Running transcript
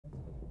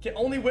Okay,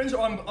 only wins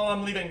or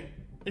I'm leaving.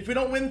 If we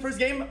don't win first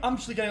game, I'm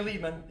just gonna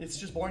leave, man. It's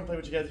just boring play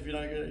with you guys if you're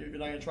not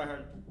gonna try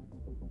hard.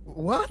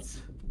 What?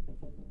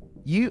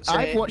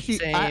 I've watched you.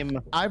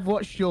 I've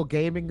watched your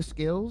gaming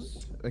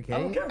skills.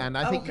 Okay, and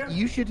I think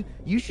you should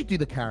do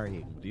the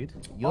carrying, dude.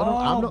 You're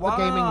not, I'm not the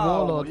gaming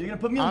warlord. You're gonna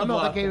put me on the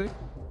block.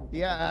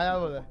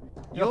 Yeah,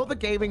 you're the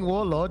gaming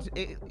warlord.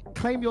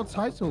 Claim your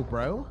title,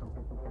 bro.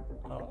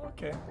 Oh,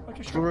 okay.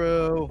 Okay, sure.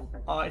 True.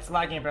 It's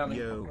lagging apparently.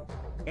 Yo,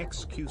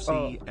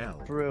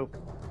 xQc. True.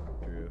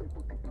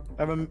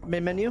 I have a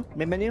main menu.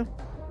 Main menu.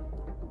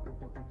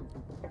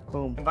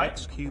 Boom. Invite.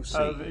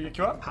 xQc. You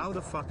queue up? How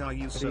the fuck are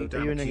you so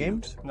damn Are you in the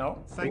game? cute?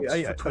 No. Thanks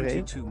for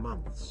 22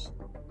 months.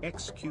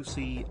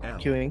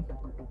 xQcL. Queuing.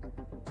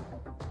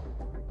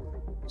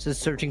 This is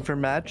searching for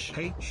match.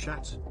 Hey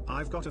chat,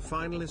 I've got a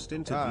finalist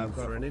interview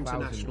for an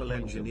international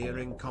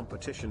engineering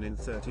competition in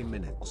 30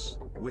 minutes.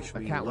 Wish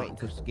me luck. I can't wait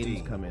until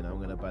skins come in. I'm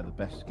gonna buy the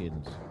best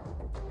skins.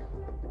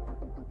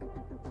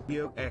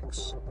 Yo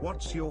X,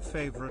 what's your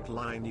favorite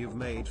line you've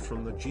made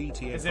from the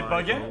GTA Is it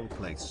 5 bugging?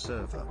 roleplay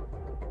server?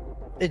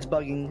 It's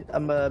bugging.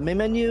 Main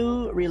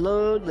menu,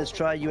 reload. Let's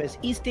try US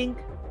Easting.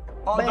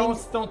 Oh, Bang.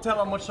 don't tell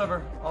them which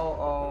server.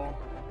 Oh.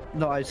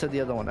 No, I said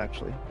the other one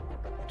actually.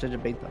 Change the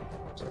beta.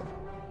 So.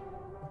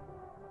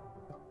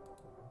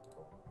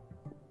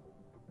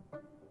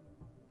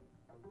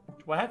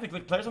 Do I have to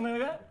click play or something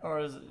like that, or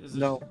is it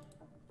No.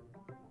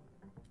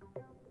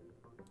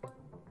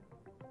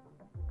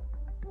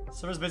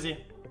 Server's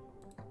busy.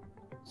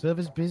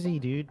 Server's busy,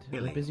 dude.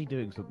 Really? They're busy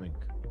doing something.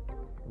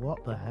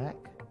 What the heck?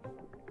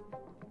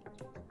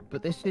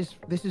 But this is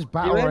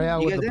Battle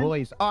Royale with the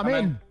boys. Oh, I'm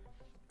in.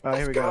 Alright,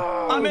 here we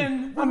go. I'm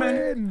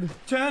in.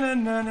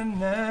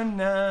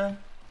 Ta-na-na-na-na-na.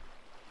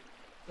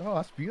 Oh,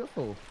 that's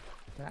beautiful.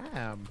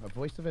 Damn, a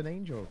voice of an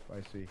angel. I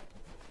see.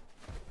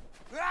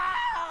 The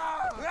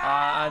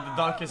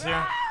duck is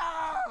here.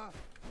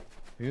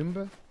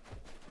 Humba.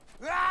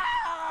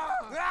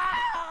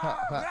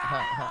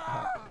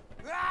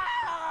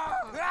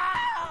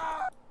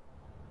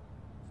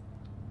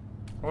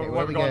 Okay,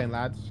 where are we going,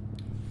 lads?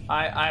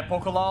 I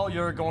Pokelol,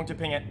 you're going to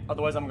ping it.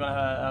 Otherwise, I'm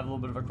gonna have a little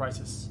bit of a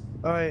crisis.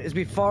 Alright, it's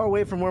be far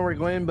away from where we're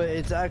going, but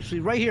it's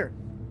actually right here.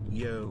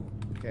 Yo.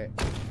 Okay.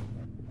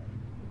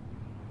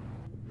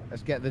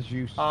 Let's get the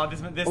juice.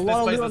 This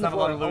place doesn't have a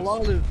lot of loot. A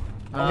lot of loot.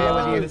 I'm here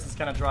with you. This is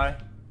kind of dry.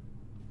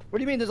 What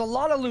do you mean? There's a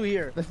lot of loot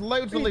here. There's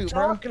loads of What are you loot,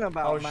 bro. talking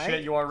about, Oh mate?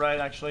 shit, you are right,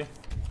 actually.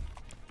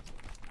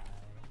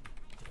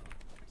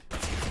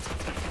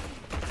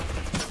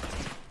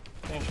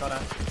 Getting shot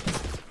at.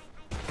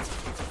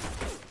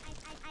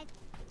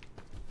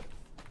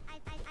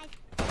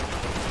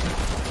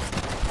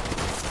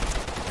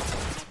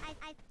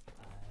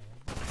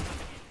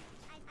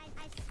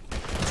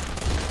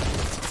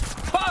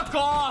 Fuck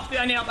off!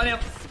 I need help. I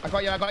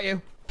got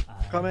you.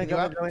 Come in.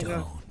 Down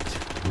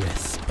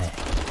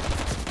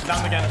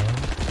again.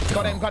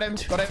 Got him.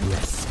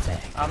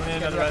 I'm in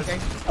another res.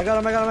 I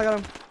got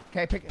him.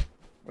 Okay, pick it.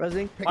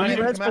 Resing. On you.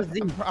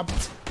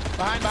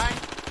 Behind.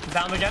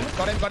 Down again.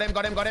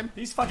 Got him.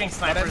 These fucking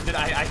snipers, dude,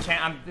 I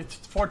can't. It's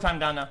 4 times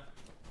down now.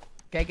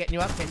 Okay, getting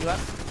you up.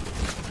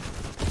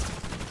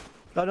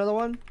 Got another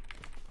one.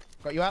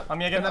 Got you up. I'm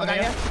here again. Another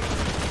guy here.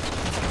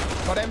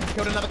 Got him.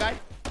 Killed another guy.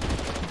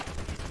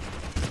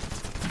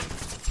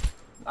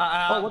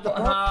 Oh, what the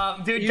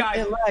fuck? Dude,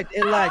 guys.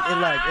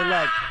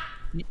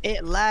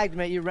 It lagged,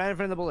 mate. You ran in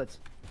front of the bullets.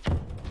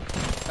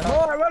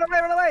 More,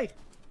 run away!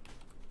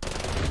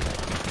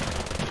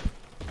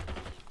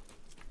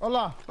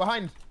 Hola,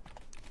 behind.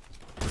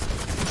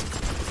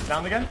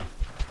 Down again.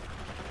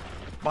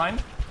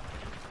 Behind,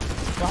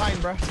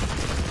 bro.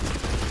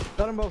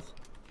 Got them both.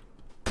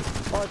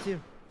 Oh, it's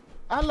you.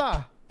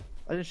 Allah.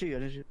 I didn't shoot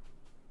you.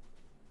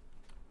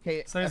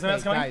 Okay, So is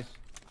that coming?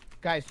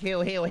 Guys,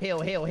 heal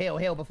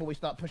before we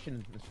start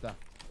pushing and stuff.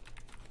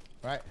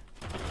 Right.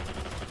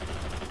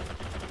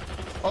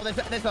 Oh,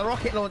 there's a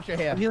rocket launcher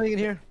here. I'm healing in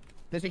here.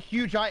 There's a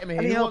huge item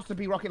here. Who wants to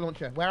be rocket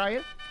launcher? Where are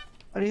you?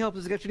 I need help.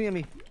 There's a guy shooting at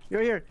me.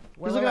 You're here.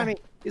 He's looking at me.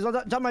 He's on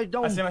top my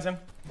dome. I see him.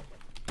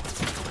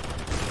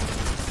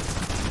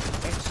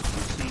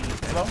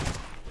 Hello?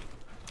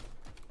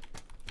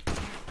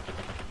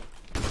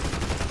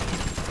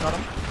 Got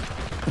him.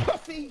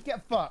 Pussy,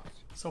 get fucked.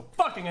 So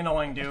fucking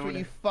annoying, dude. That's what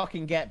you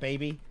fucking get,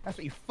 baby. That's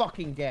what you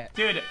fucking get.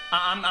 Dude,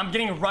 I'm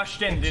getting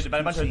rushed in, dude, by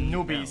a bunch of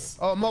newbies.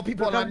 Oh, more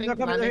people are landing.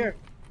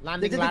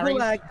 Landing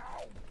lorries.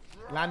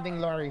 Landing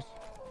lorries.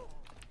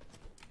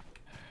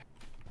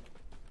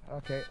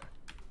 Okay.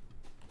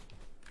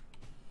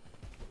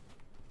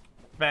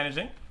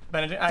 Bandaging.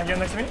 I hear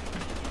next to me.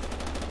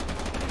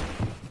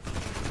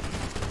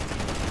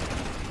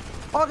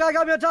 Oh, guy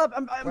got me on top.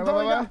 I'm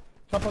going down.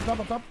 Top.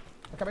 I'm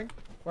coming.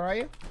 Where are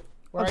you?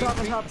 Where are you? On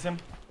top. That's him.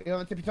 You on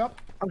the tippy top?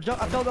 I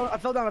fell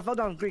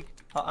down, Greek.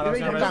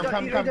 I'm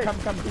Come.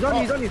 He's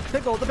on you. The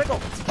pickle.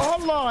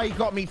 Oh, he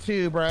got me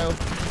too, bro.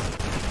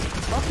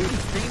 Fucking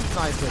stream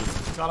snipers.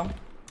 Got him.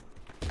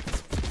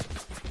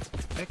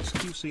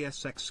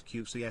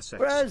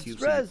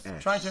 xQcs. Res.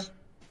 Trying to.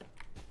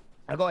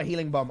 I got a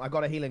healing bomb. I'm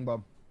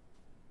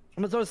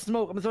I'm gonna throw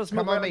smoke. I'm gonna throw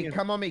smoke. Come on me.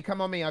 Come on me.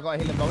 Come on me. I got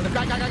a healing bomb.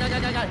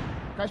 Guy.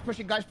 Guy's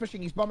pushing. Guy's pushing.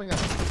 He's bombing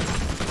us.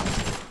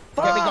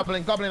 Fuck! Get me,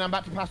 Goblin. Goblin. I'm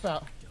about to pass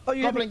out. Oh,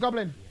 you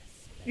Goblin.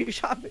 You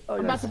shot me. Oh,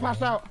 I'm about to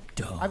pass out.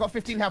 I got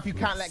 15 health. You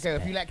can't let go.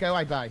 If you let go,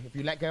 I die. If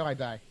you let go, I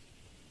die.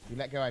 If you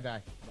let go, I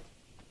die.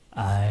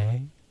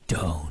 I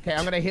don't. Okay,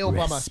 I'm gonna heal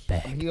bomber.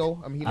 I'm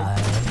healing. I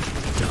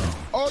don't.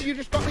 Oh, you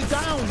just got me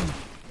down.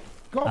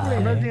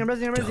 Goblin. I'm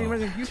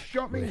resing. You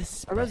shot me.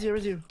 I res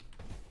you.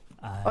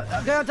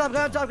 Guy on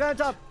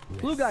top.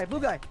 Blue guy.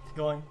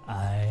 Going.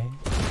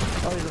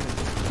 Oh, he's on me.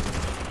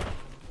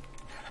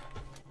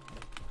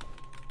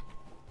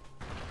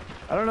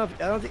 I don't know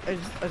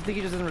if, I think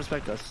he just doesn't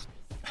respect us.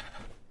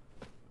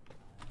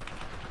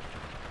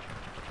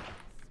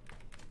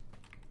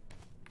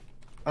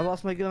 I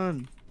lost my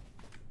gun.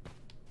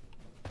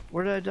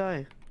 Where did I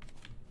die?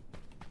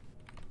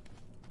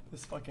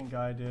 This fucking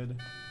guy did.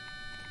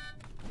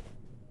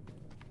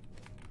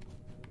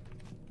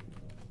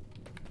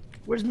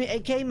 Where's me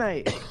AK,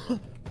 mate?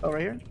 Oh,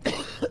 right here?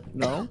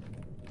 No.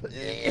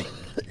 The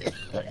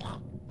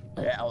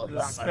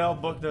spell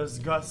book does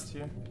gust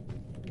here.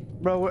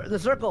 Bro, the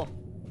circle.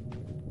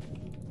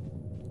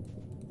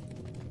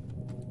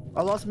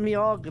 I lost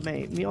Miog,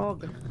 mate.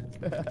 Miog.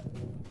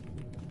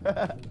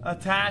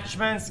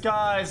 Attachments,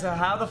 guys.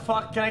 How the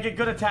fuck can I get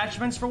good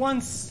attachments for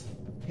once?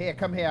 Here,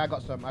 come here. I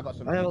got some. I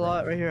have a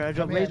lot right here. I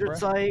dropped laser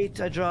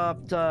sight. I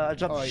dropped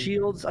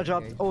shields. I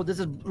dropped. Okay. Oh, this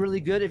is really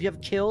good. If you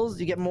have kills,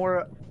 you get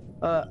more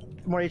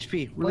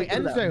HP. Really. Wait,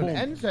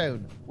 end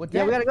zone. We're dead.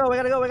 Yeah, we gotta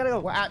go.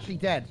 We're actually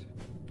dead.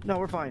 No,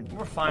 we're fine.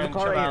 We're fine.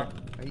 Chill out.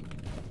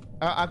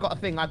 I got a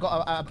thing. I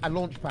got a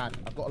launch pad.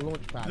 I've got a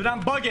launch pad. Dude,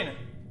 I'm bugging.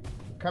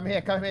 Come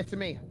here to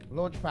me.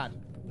 Launch pad.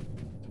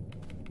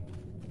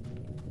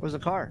 Where's the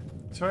car?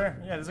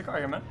 Swear. Yeah, there's a car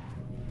here, man.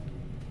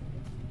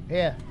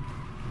 Here.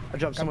 I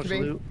dropped so much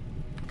loot.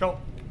 Go.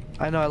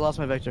 I know, I lost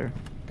my vector.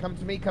 Come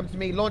to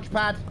me. Launch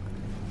pad.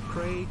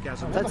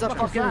 That's a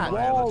fucking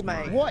wall,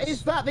 mate. What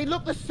is that? They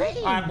look the same.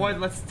 Alright, boys,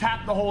 let's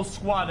tap the whole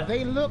squad.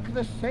 They look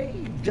the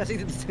same. Jesse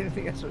did the same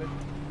thing yesterday.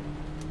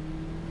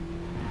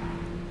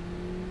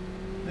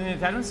 The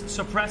attendance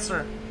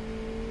suppressor.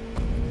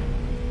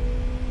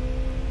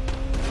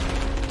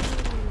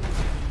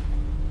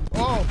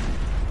 Oh.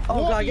 Oh,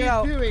 what God, are you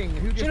out. doing?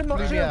 Who just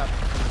blew me up?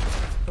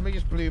 Somebody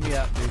just blew me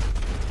up, dude.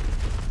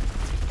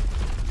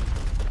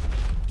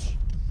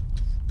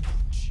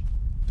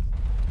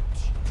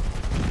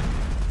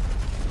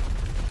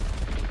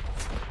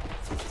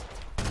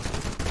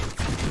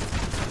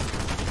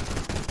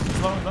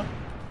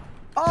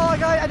 Oh,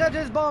 I did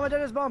his bomb. They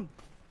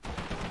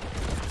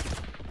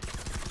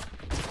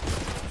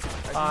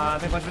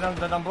punched me down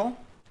below.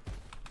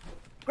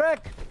 Greg!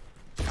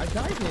 I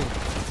died here.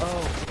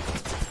 Oh.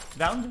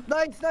 Down?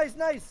 Nice.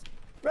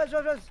 Res.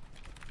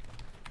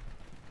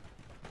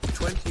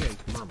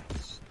 28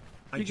 months.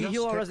 You can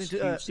heal on resing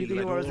you can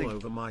heal on resing. All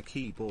over my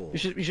keyboard.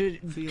 You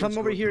should come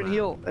over here and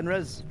heal and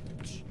res.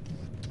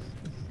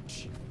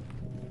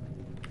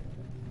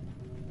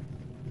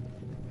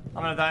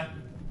 I'm gonna die.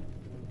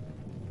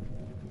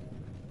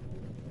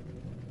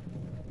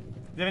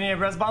 Do you have any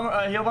res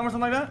bomb, heal bomb or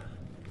something like that?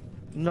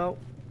 No.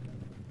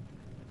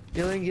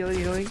 Healing.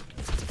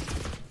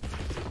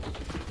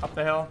 Up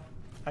the hill.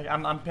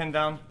 I'm pinned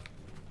down.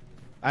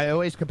 I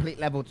always complete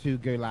level 2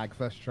 gulag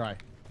first try.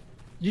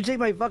 Did you take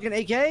my fucking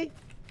AK?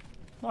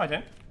 No, I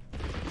didn't.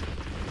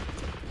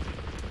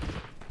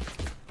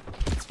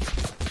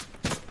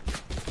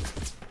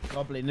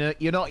 Goblin, no,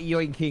 you're not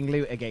yoinking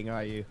loot again,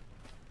 are you?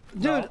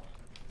 Dude! No.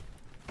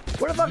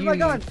 Where the fuck am I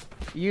going?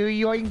 You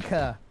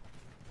yoinker.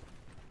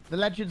 The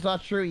legends are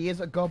true, he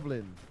is a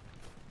goblin.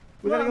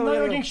 I'm not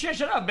yoinking shit,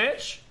 shut up,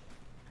 bitch!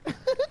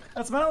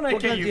 That's my own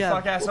AK, you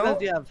fuck asshole. What gun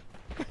do you have?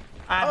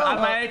 I have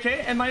my AK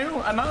and my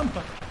own.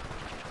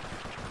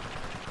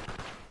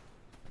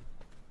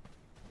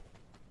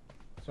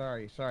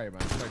 Sorry,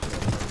 man.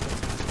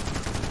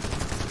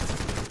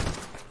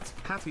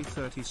 Happy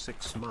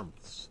 36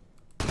 months.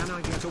 Can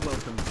I get a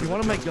welcome? You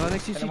want to make gun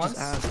XQC? Just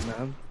ask,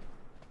 man.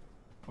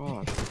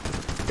 Oh.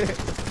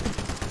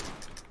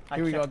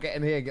 Here we go, get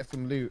in here, get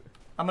some loot.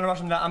 I'm gonna rush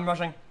him down. I'm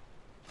rushing.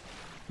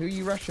 Who are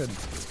you rushing?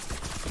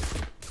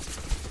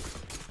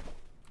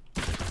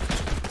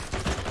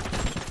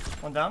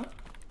 One down.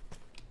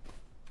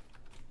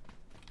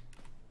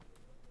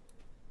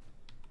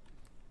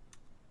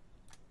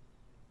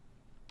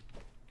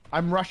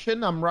 I'm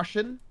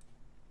Russian.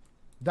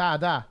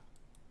 Da.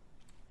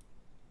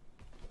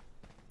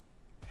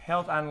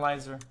 Health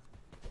analyzer.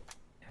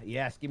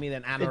 Yes, give me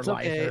that analyzer. It's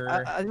okay.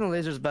 I think the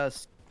laser's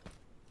best.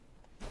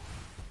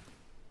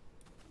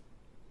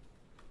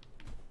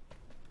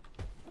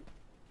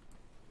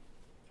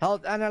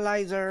 Health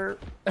analyzer.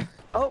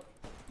 Oh.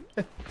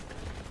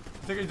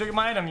 You took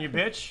my item, you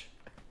bitch.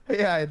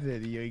 Yeah, I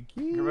did.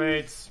 Yoinky.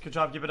 Great. Good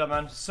job. Keep it up,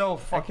 man. So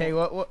fucking.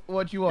 Okay,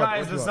 what do you want?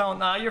 Guys, the zone.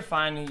 Nah, you're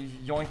fine, you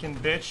yoinking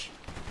bitch.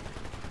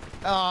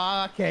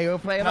 Oh, okay, we'll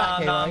play that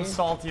game. Nah, I'm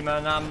salty,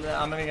 man.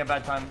 I'm having a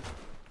bad time.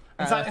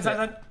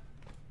 Inside.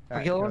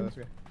 Right, kill him.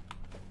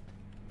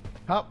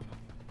 Hop.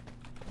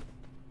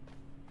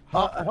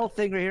 A health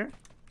thing right here.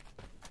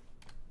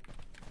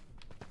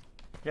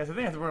 Yes, I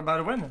think we're about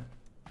to win.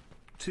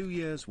 2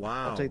 years.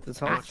 Wow. I'll take this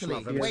health.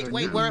 Actually,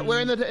 wait, we're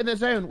in the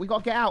zone. We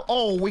gotta get out.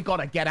 Oh, we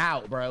gotta get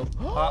out, bro.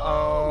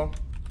 Uh-oh.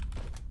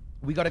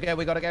 We gotta go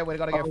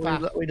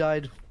fast. We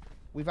died.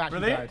 We've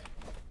actually Really? died.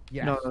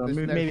 Yes, No, there's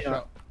no maybe shot.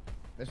 not.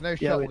 There's no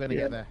shot Yeah, we're gonna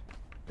get there.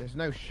 There's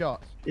no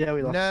shot. Yeah,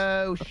 we lost.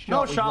 No shot.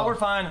 No we've shot, we're lost.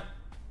 fine.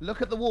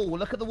 Look at the wall.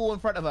 Look at the wall in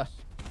front of us.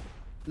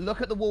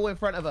 Look at the wall in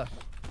front of us.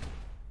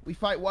 We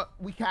fight what?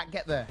 We can't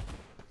get there.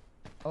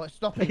 Oh, it's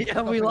stopping. It's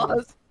Yeah, we stopping.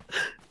 lost.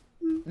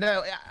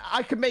 No,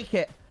 I can make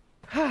it.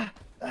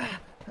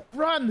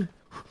 Run!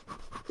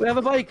 We have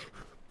a bike.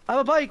 I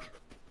have a bike.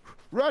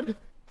 Run!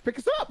 Pick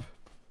us up!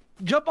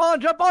 Jump on,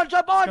 jump on,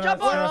 jump on, jump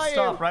It's on! gonna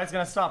stop, right? It's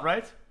gonna stop,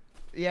 right?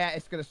 Yeah,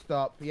 it's gonna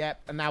stop.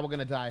 Yep, and now we're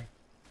gonna die.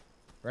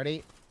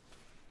 Ready?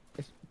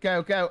 It's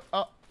go, go.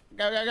 Oh,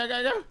 go, go, go,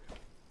 go, go.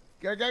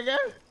 Go, go, go.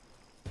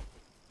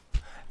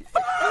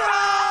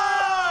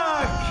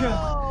 Fuck!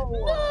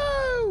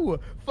 No!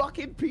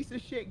 Fucking piece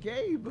of shit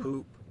game.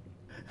 Poop.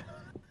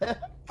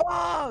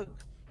 Fuck!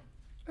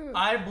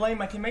 I blame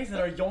my teammates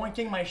that are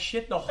yoinking my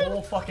shit the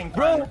whole fucking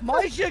time. Bro,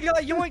 my shit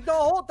got yoinked the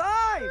whole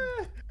time!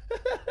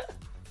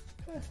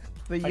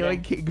 The Again.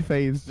 yoinking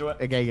phase. Do it.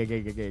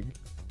 Again.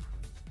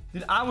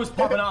 Dude, I was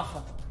popping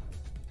off.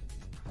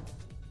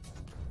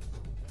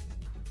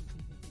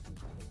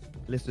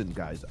 Listen,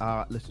 guys.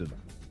 Listen.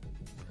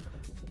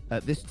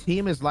 This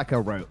team is like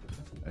a rope,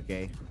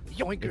 okay?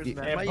 Yoinkers,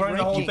 man. Yeah, Why are you burn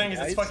the whole ranking, thing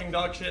 'cause it's guys? fucking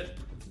dog shit.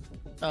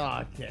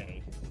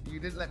 Okay. You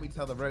didn't let me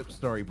tell the rope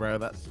story, bro.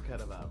 That's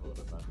kind of out of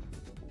order, man.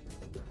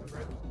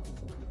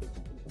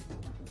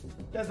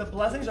 Yeah, the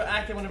blessings are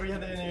active whenever you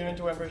have it in your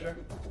inventory, I'm pretty sure.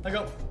 I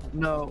go.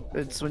 No,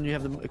 it's when you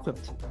have them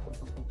equipped.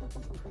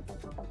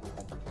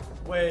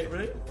 Wait,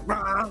 really?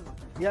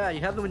 Yeah, you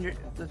have them when you're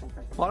the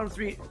bottom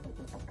 3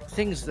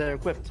 things that are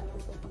equipped.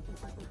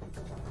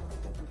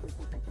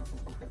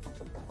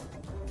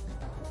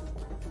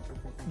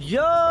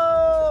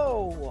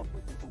 Yo!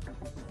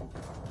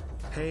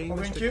 Hey, Thank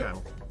Mr. you.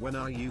 Cow, when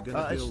are you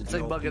gonna build it's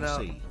like your bugging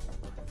out. PC?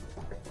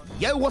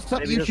 Yo, what's up,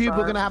 Maybe this YouTube? We're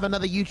time. gonna have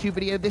another YouTube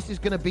video. This is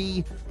gonna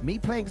be me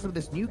playing some of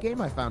this new game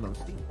I found on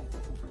Steam.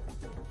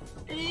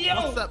 Yo!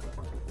 What's up?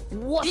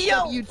 What's Yo!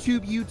 up,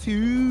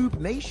 YouTube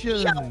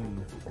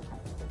Nation?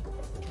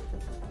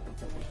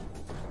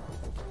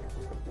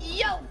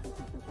 Yo!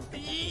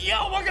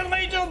 Yo, we're gonna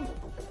make them!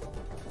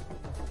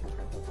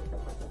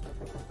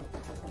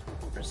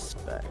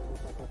 Respect.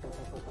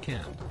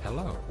 Can't.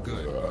 Hello.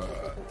 Good.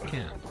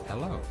 Can't.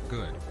 Hello.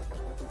 Good.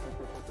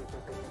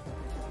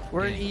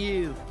 We're in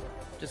EU.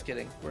 Just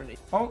kidding. We're in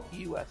Oh,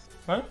 US.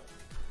 huh?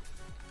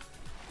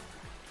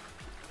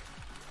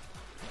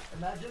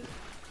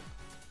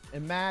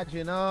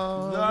 Imagine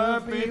all The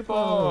the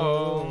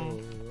people.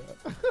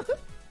 people.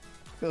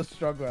 Feel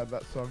strong around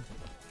that song.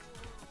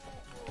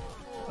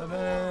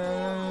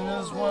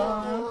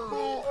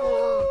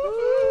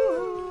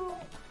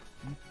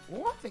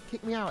 What? It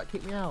kicked me out. It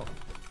kicked me out.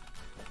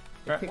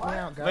 It kicked me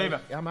out, guys. Leave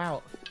it. I'm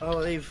out. Oh,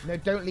 leave. No,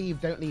 don't leave.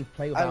 Don't leave.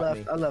 Play I without left.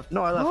 me. I left.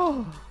 No, I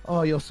left.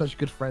 Oh, you're such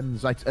good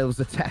friends. It was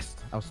a test.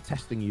 I was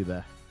testing you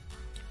there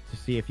to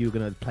see if you were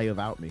gonna play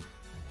without me.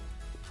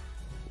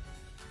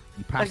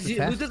 You passed the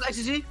XCC, who's test.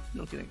 this XCC?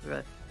 No kidding.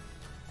 Okay.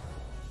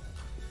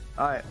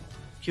 Alright.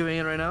 Queuing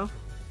in right now.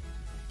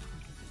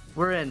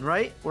 We're in,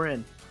 right? We're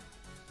in.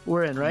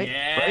 We're in, right?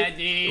 Yeah, right?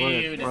 dude.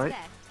 We're in, right?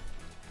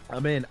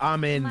 I'm in.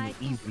 I'm in.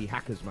 Easy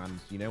hackers, man.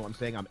 You know what I'm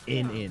saying? I'm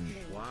in.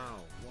 Wow,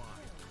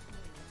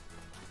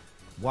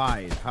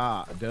 Wide,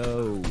 hard,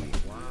 dough.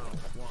 wow,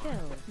 why?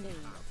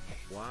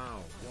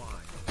 Wow, why?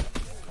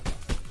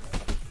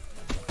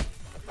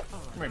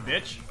 Come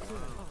here, bitch.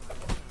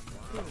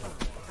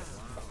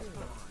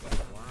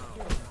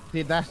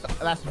 Dude, that's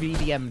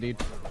VDM, dude.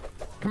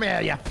 Come here,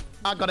 yeah.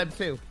 I got him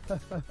too.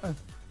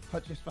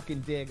 Touch this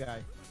fucking deer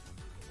guy.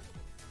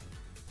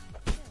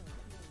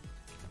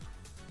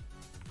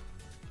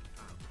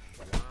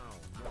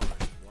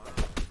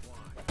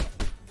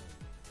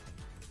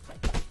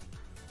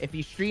 If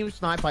you stream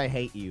snipe, I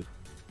hate you.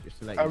 Just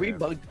to let you Are we know.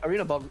 bugged? Are we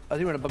in a bug? I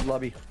think we're in a bug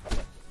lobby.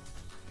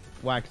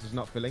 Why? Because it's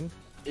not filling?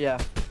 Yeah.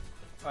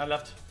 I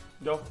left.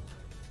 Go.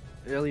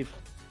 Yeah, leave.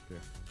 Yeah.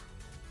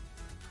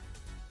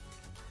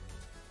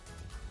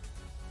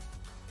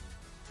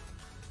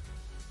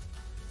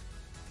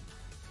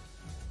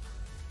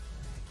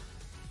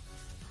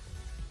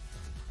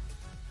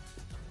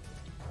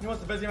 You know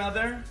what's the best game out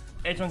there?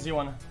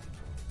 H1Z1.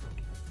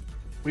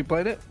 We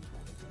played it?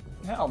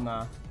 Hell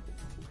nah.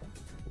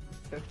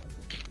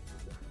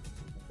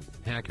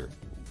 Hacker.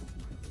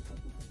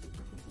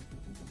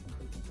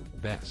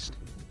 Best.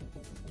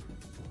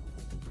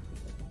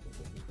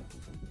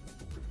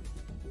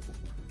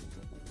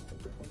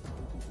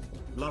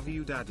 Love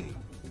you, Daddy.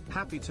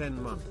 Happy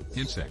 10 months.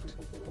 Insect.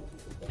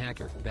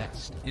 Hacker.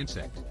 Best.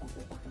 Insect.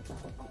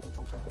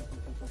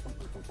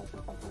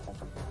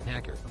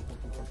 Hacker.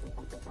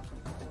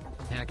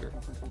 Hacker.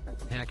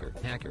 Hacker.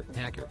 Hacker.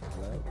 Hacker.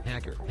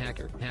 Hacker.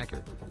 Hacker.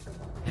 Hacker.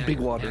 Big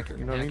water. Hacker,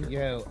 You know what I mean?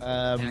 Yo,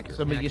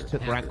 somebody just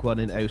took rank 1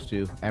 in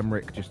Osu.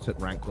 Emmerich just took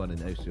rank 1 in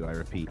Osu, I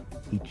repeat.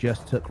 He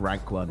just took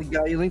rank 1. The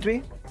guy you linked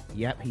me?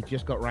 Yep, he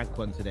just got rank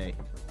 1 today.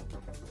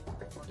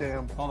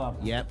 Damn. Hold up.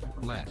 Yep,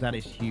 Left. that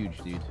is huge,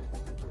 dude.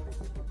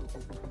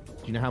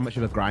 Do you know how much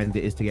of a grind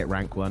it is to get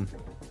rank 1?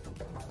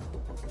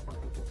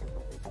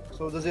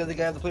 So does the other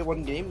guy have to play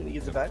one game and he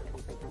gets it back?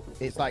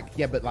 It's like,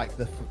 yeah, but like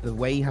the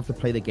way you have to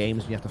play the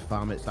games and you have to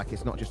farm it, it's like,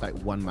 it's not just like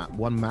one map.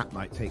 One map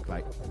might take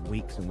like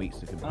weeks and weeks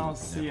to complete. I don't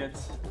see it.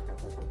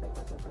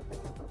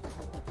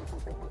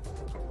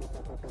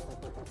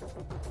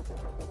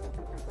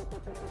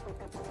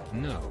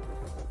 No.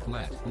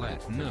 Left.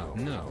 Left. No.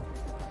 No.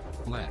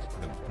 Left.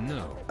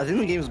 No. I think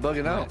the game's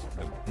bugging out.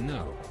 Left.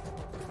 No.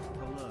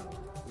 Hello.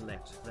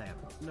 Let them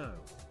know.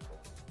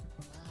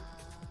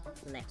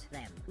 Let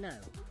them know.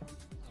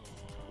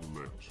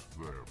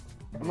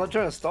 I'm not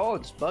trying to stall,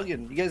 it's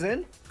bugging. You guys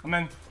in? I'm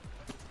in.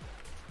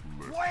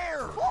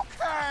 Where?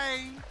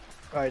 Okay.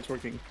 Alright, it's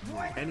working.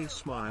 Any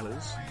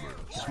smilers?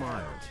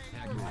 Smile.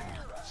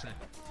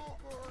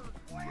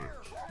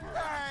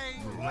 Hey,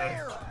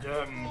 where?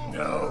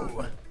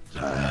 No.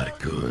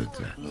 Good.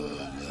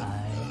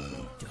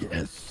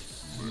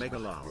 Yes. Mega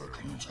love.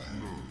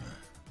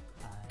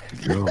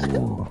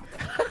 Go.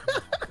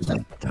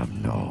 Let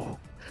them know.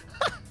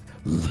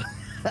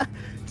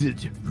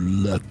 Did you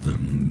let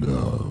them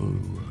know?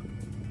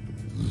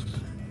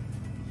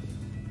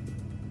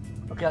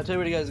 Okay, I'll tell you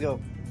where you guys go.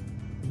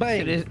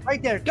 Bang!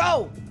 Right there,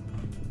 go!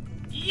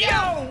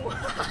 Yo!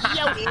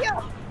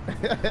 Yo!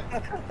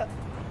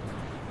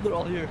 They're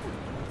all here.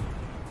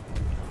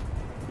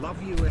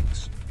 Love you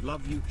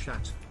love you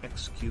chat,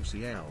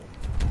 xQcl.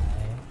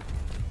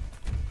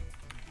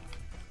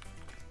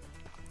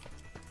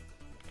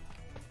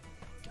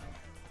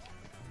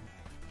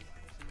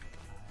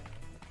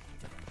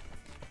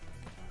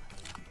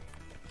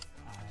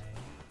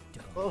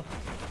 Oh.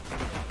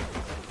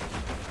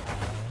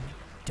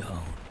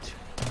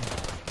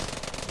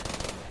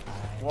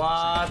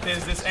 What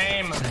is this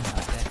aim?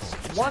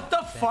 What the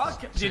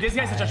fuck? Dude, this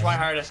guy's such a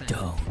tryhard.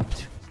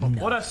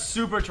 What a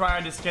super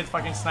tryhard this kid's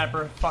fucking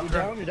sniper. Fucker. You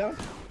down? You down?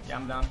 Yeah,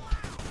 I'm down.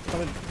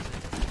 Coming.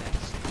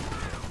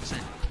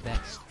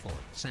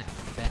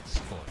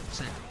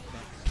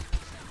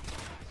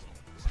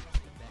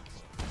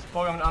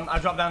 Oh, I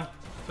dropped down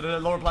to the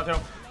lower plateau.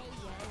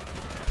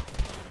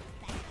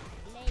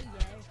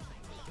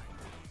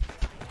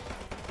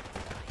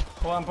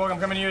 Hold on, Pog, I'm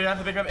coming to you. You have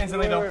to pick up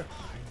instantly, though.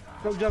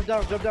 Go, jump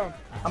down, jump down.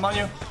 I'm on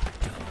you.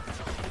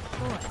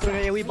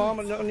 Okay, we bomb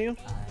on you.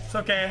 It's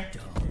okay.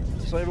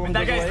 So everyone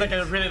That goes guy's away. like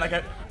a really like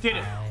a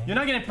dude. You're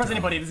not gonna impress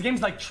anybody. This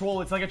game's like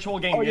troll. It's like a troll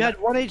game. Oh, you had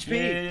 1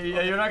 HP.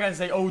 Yeah, you're not gonna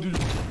say, oh, dude,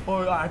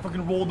 oh, I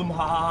fucking rolled them,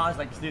 ha ha ha. It's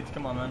like, dude,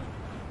 come on, man.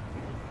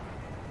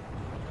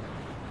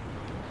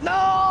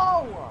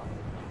 No!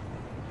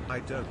 I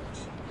don't.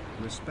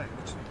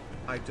 Respect.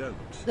 I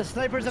don't. The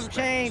snipers have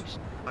changed.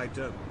 I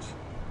don't.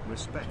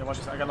 Respect. Yeah, watch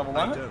this. I got level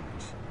I 1. don't.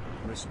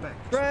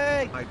 Respect.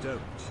 Greg! I don't.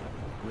 Dude,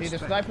 the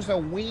Respect. snipers are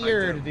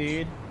weird, I don't.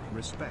 dude.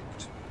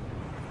 Respect.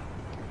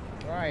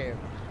 Right.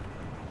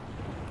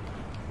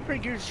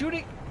 Greg, you're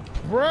shooting.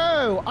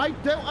 Bro, I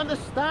don't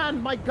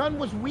understand. My gun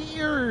was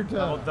weird.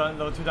 Level done.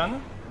 Level 2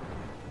 done.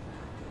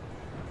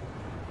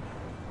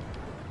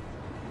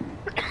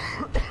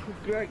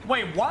 Greg.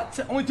 Wait, what?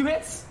 Only 2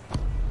 hits?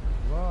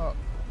 What?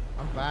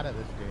 I'm bad at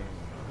this game.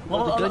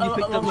 Well, the gun you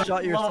picked up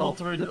shot yourself.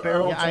 The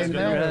barrel Yeah, I just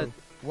got in your know. head.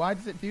 Why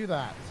does it do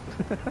that?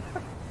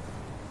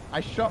 I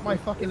shot my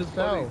fucking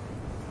self.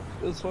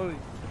 It was funny.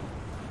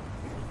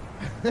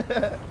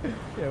 Yeah,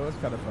 it was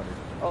kind of funny.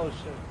 Oh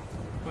shit.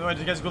 Wait, did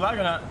you guys gulag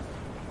or not?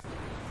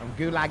 I'm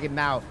gulagging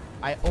now.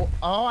 I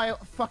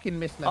fucking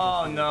missed level.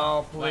 Oh 2.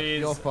 no, That's please.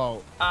 your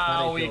fault.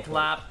 Oh, we your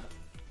clap.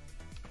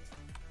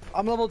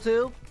 I'm level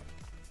 2.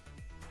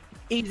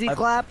 Easy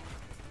clap.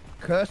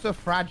 Cursor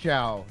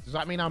fragile. Does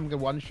that mean I'm the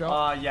one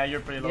shot? Yeah,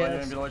 you're pretty low.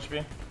 Yes. You're gonna be low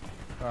HP.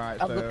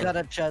 Alright, I'm so looking at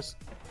a chest.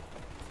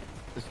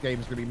 this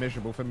game's gonna be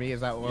miserable for me.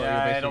 Is that what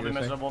Yeah, you're it'll be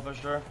basically saying? miserable for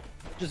sure.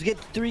 Just get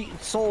 3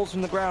 souls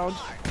from the ground,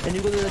 and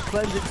you go to the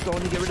cleansing stone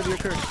to get rid of your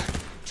curse.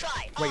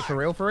 Wait, for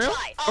real? For real?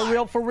 For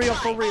real, for real,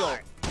 for real.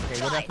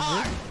 Okay, what do I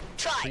have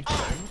to do?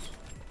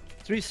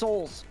 3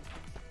 souls.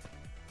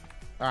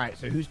 Alright,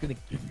 so who's gonna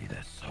give me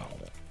their soul?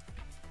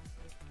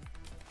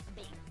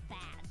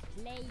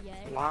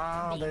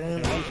 Wow,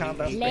 then one count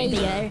that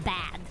Player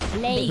bad,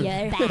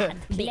 player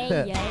bad,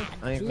 player,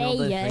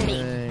 player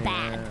big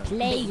bad,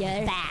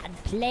 player bad,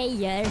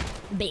 player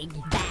big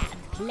bad,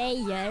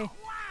 player.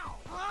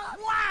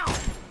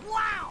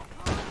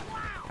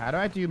 How do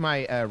I do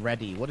my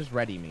ready? What does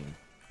ready mean?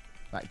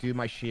 Like, do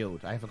my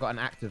shield. I forgot an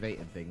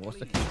activated thing. What's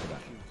the key to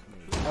that?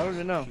 I don't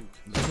even know.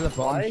 This is the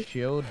bottom Why?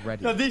 shield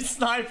ready. No, these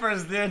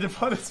snipers, dude, the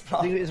fun is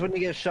I think it's when you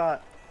get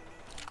shot.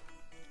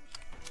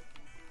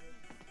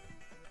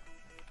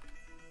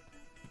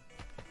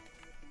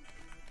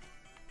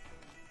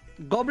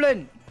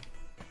 Goblin!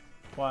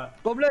 What?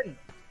 Goblin!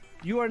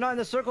 You are not in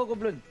the circle,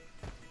 Goblin.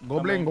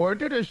 Goblin, go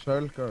into the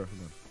circle.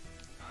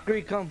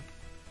 Greek, come.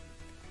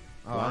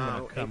 Oh,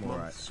 wow, I'm 8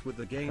 months with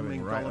the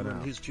gaming right golem and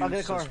now. his I'll get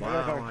a juices. car, I'll get a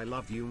Wow, car. I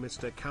love you,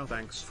 Mr. Cal.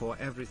 Thanks for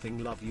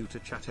everything. Love you to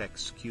chat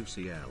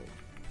xQcl.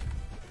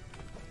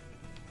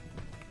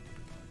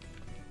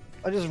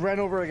 I just ran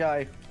over a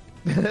guy.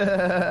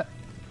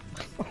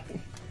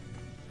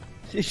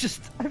 He's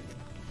just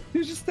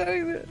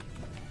standing there.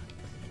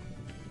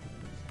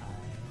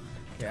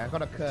 Yeah, I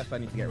got a curse I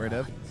need to get rid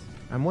of.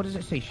 And what does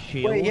it say?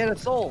 Shield? Wait, he had a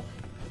soul.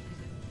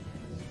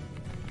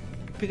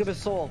 Pick up his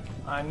soul.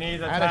 I need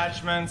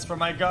attachments for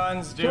my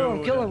guns,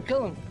 dude. Kill him.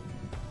 Did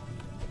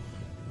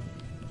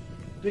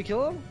we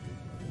kill him?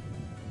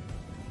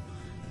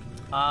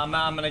 I'm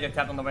gonna get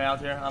tapped on the way out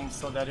here. I'm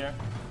still dead here.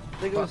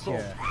 Pick up his soul.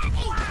 Yeah.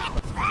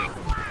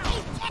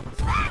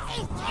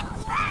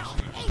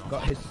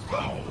 Got his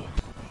soul.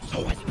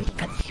 So has been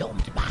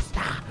consumed,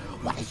 Master.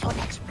 What is your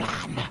next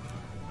plan?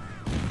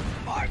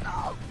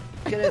 Marco!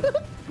 Get in.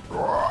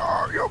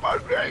 You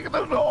must take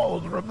the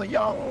souls from the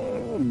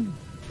young.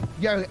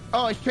 Yo,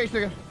 oh, he's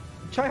chasing.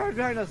 Try hard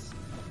behind us.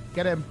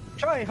 Get him.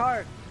 Try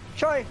hard.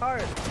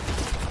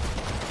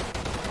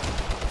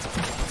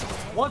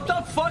 What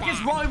the fuck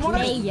is wrong? What a...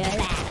 Player.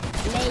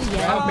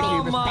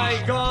 Oh my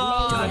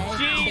god!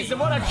 Jeez,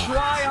 what a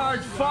tryhard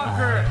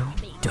fucker!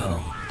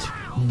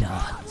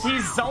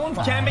 He's zone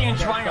camping and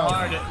trying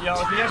hard. Yo,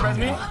 can you guys res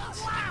me?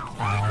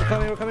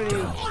 We're coming to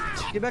you.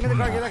 Get back in the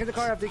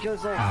car after you kill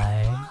his soul.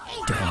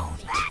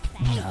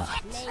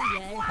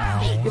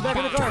 Get back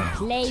in the car.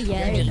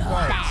 Player.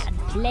 Bad.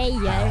 Player.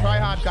 Try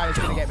hard guy is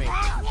gonna get me.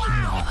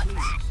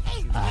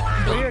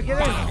 Here,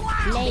 get in.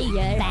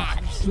 Player.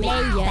 Bad.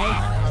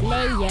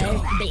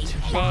 Player. Big.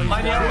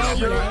 My name,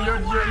 you're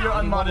One more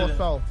unmodded.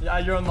 soul. Yeah,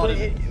 you're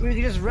unmodded. We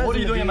can just res What are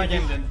you him doing in my if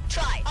game, then?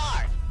 Try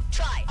hard.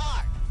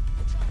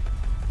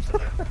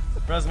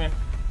 Res me.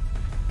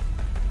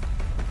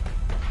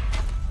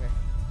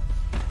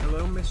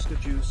 Hello, Mr.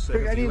 Juice.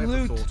 Quick, I Have you need ever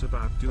loot. thought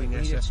about doing need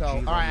a SSG soul.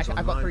 runs Alright, on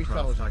I've got 3 Minecraft?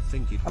 souls. I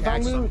think it I could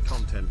found be some loot.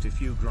 content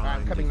if you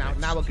grind. I'm coming now.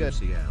 Now we're good.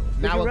 xQcl.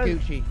 Now we're res-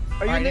 Gucci.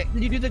 Are you? Alright,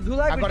 Did you do the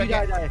gulag I or gotta did you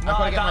get. die? I No,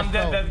 gotta get I'm my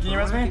dead, soul. dead. Can you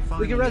res me?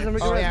 We can res him, we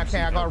can Oh res yeah, him.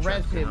 okay. I got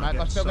res him.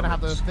 I'm still gonna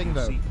have the thing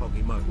though. We'll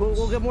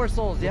get more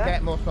souls, We'll yeah?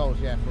 get more souls,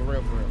 yeah, for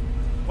real.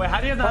 Wait, how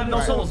do you have no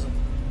Right. souls?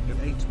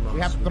 We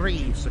have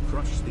 3.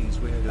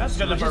 That's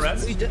good enough for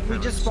res. We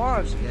just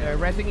spawned.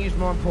 Resing you is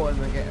more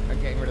important than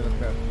getting rid of the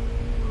curse.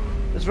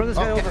 Let's run this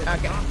guy over.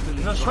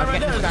 There's a shrine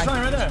right there. There's a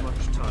shrine right there.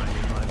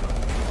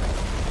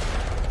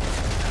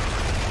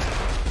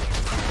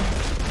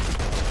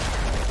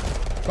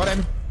 Got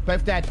him.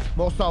 Both dead.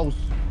 More souls.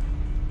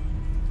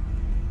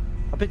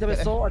 I picked up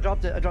his soul. I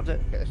dropped it.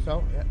 Get a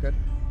soul. Yeah, good.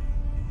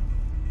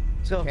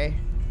 Let's go. Okay.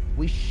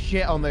 We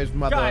shit on those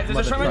mother. Guys,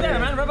 there's a shrine right there,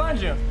 man. Right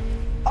behind you.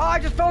 Oh, I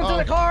just fell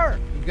into the car.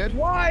 You good?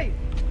 Why?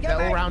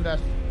 They're all around us.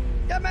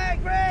 Get me,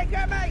 Greg.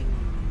 Get me.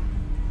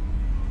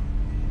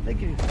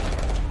 Thank you.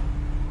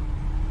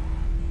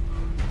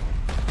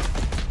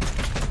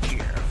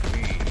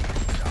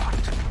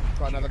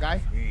 Got another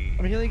guy.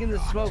 I'm healing in the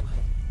smoke.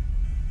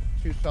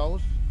 2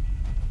 souls.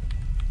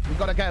 We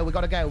gotta go. We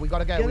gotta go. We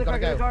gotta go. Get in We the car, gotta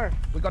get in the go. car.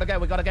 We gotta go.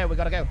 We gotta go. We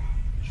gotta go.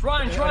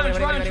 Shrine. Go. Just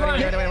go.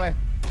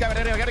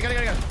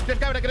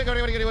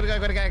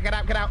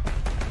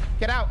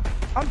 Get out.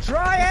 I'm He's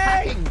trying.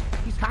 hacking.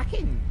 He's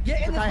hacking.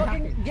 Get in The this guy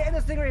fucking. hacking. Get in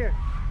this thing right here.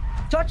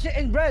 Touch it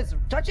and res.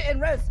 Touch it and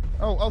res.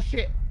 Oh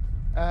shit.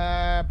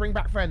 Bring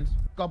back friends.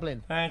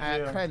 Goblin. Thank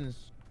you. Cleanse.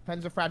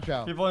 Cleanse are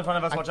fragile. People in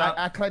front of us, watch out.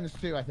 I cleansed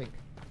too, I think.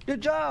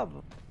 Good job.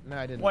 No,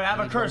 I didn't. Wait, I have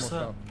a need one curse. more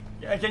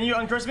soul. Can you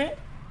uncurse me?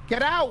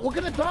 Get out! We're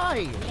gonna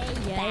die!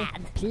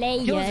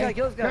 Player. Kill this guy.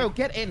 Kill this guy. No,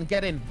 get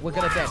in. We're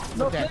gonna dead.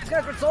 No, We're kill dead. this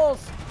guy for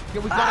souls.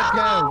 Yeah, we gotta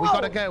go. We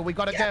gotta go. We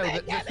gotta Get go. me,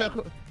 The get me.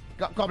 circle.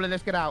 Goblin,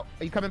 let's get out.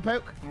 Are you coming,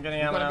 Poke? I'm getting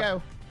We ammo gotta now.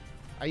 go.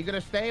 Are you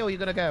gonna stay or are you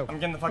gonna go? I'm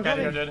getting the fuck I'm out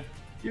of here, coming. dude.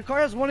 Your car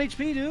has 1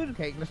 HP, dude.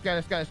 Okay, let's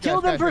go.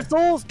 Kill them for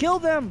souls. Kill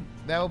them.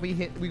 They'll be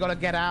hit. We gotta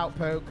get out,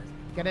 Poke.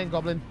 Get in,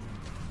 Goblin.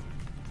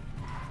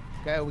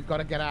 Go. We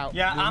gotta get out.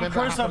 Yeah, You I'm remember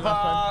what curse of, happened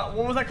last time?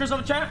 what was that curse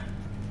of, chat?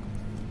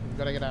 We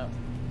gotta get out.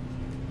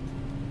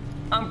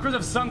 I'm curse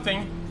of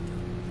something.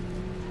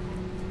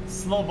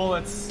 Slow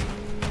bullets.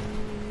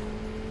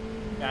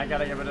 Yeah, I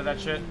gotta get rid of that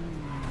shit.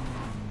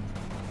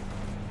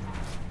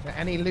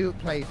 Any loot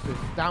places?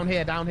 Down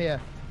here.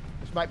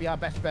 This might be our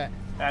best bet.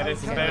 Yeah, this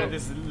is Okay. better.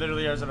 This is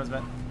literally ours best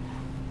bet.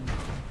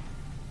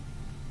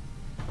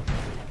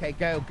 Okay,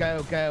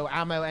 go.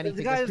 Ammo,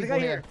 anything. There's a guy people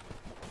here.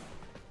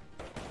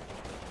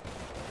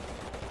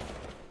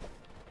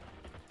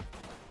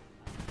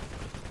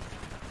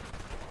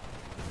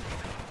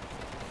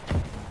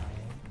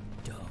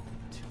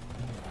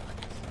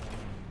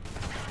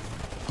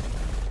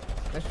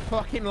 There's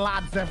fucking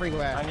lads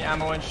everywhere. I need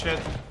ammo and shit.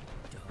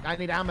 I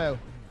need ammo.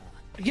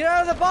 Get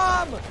out of the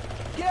bomb.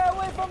 Get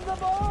away from the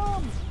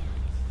bomb.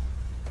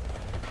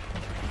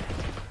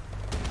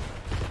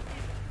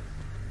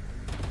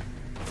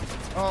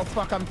 Oh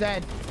fuck, I'm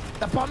dead.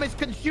 The bomb is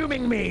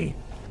consuming me.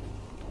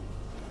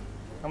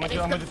 I'm with you,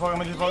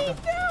 folks.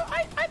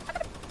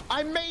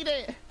 I made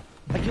it.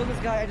 I killed this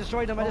guy. I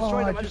destroyed him. I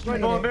destroyed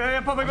him. Go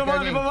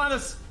behind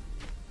us.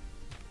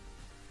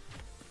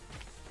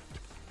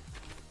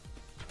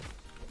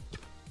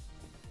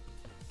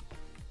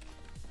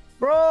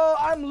 Bro,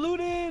 I'm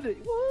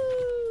looted.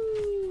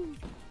 Woo!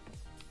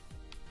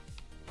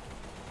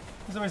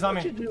 Somebody's on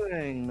me. What you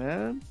doing,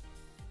 man?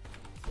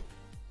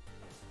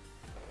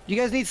 You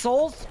guys need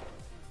souls?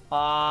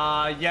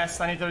 Yes,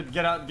 I need to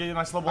get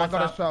my slow ball. I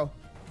got a soul.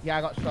 Yeah,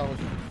 I got souls.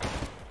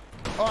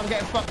 Oh, I'm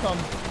getting fucked on.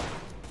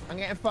 I'm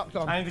getting fucked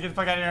on. I need to get the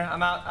fuck out of here.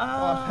 I'm out.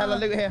 Oh, it's hella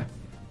loot here.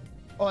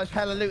 Oh, it's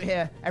hella loot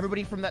here.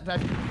 Everybody from that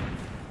side.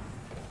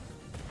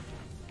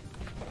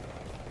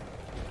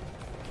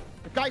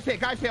 Guys here.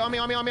 On me.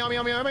 On poke.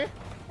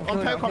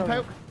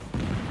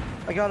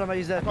 I got him. I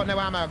use that. I got no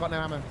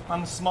ammo.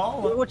 I'm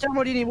small. Which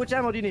ammo do you need? Which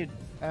ammo do you need?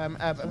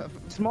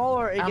 Small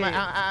or AK?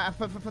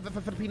 For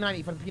the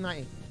P90. For the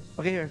P90.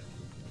 Okay, here.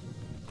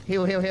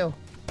 Heal.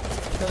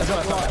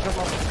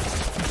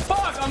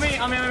 Fuck! On me,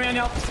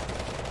 help.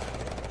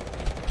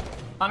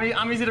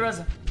 I'm easy to res.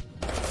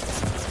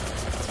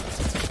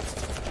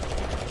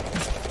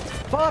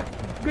 Fuck!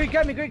 Greek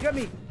got me. Greek,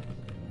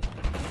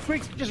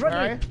 just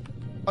run me.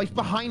 Oh, he's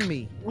behind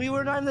me. We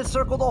were not in this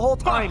circle the whole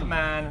time. Fuck,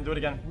 man. Do it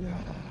again.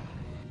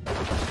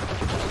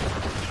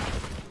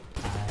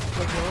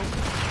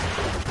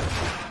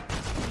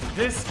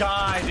 This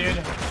guy,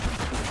 dude.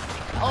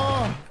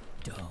 Oh.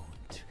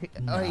 Don't.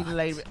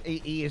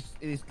 He is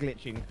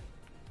glitching.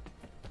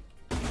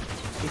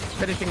 He's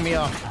finishing me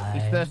off.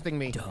 He's thirsting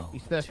me.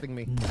 He's thirsting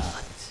me.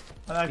 He's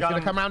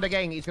gonna come round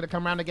again.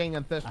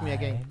 And thirst me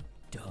again.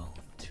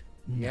 Don't.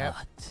 Yep.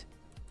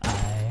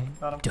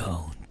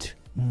 Don't.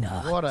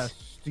 Not. What a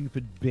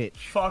stupid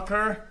bitch.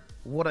 Fucker.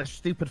 What a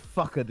stupid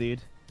fucker,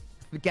 dude.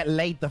 Get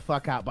laid the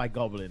fuck out by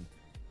Goblin.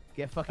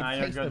 Get fucking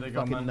tasted the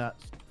fucking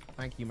nuts.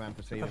 Thank you, man,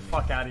 for saving me. Get the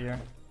fuck out of here.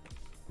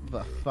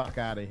 The fuck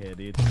out of here,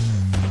 dude.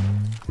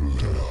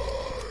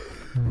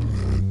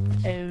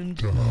 And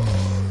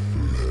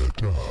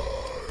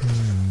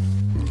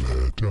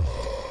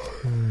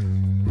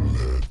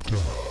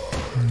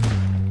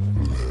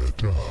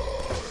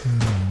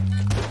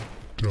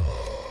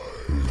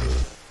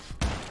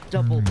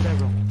double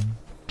barrel.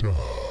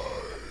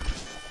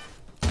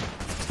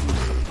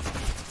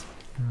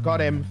 Got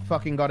him.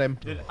 Fucking got him.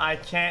 Dude, I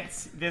can't.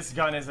 This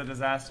gun is a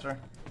disaster.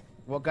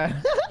 What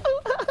gun?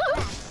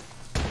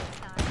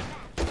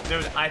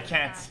 Dude, I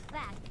can't.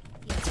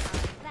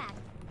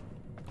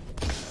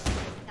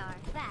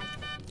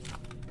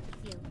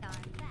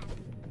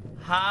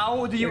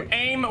 How do you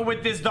aim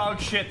with this dog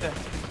shit?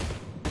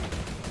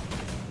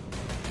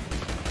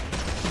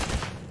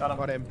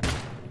 Got him.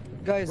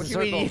 Guys, what do you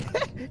mean?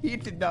 You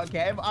did not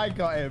get him. I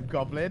got him,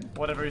 Goblin.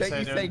 Whatever you Don't say,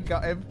 you dude. say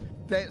got him.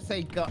 Don't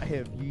say got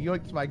him. You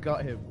yoinked my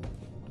got him.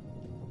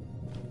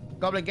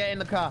 Goblin, get in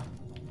the car.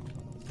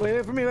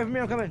 Wait for me,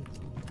 I'm coming.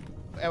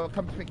 I will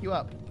come to pick you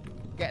up.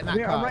 Get in that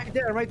car. I'm right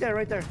there.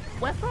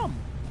 Where from?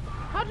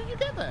 How did you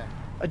get there?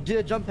 I did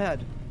a jump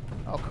pad.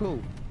 Oh,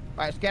 cool.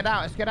 Right, let's get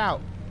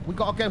out. We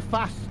gotta go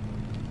fast.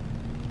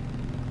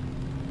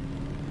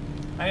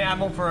 I need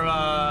ammo for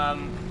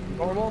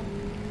normal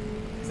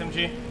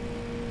SMG.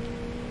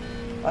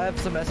 I have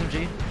some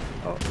SMG.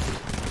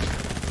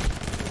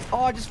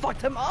 Oh, I just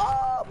fucked him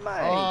up,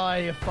 mate. Oh,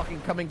 you're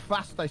fucking coming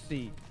fast, I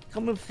see.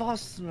 Coming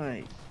fast,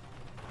 mate.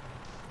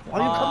 Why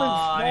are you coming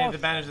fast? I need the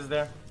bandages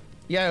there.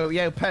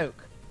 Yo,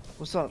 Poke.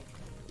 What's up?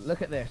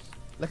 Look at this.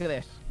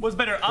 What's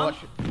better, watch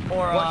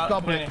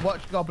Goblin. Penny?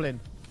 Watch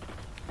Goblin.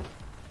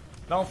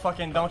 Don't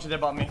you dare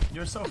about me.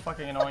 You're so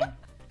fucking annoying.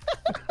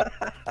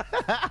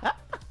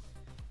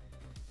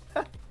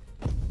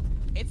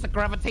 It's a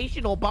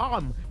gravitational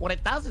bomb. What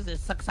it does is it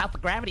sucks out the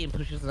gravity and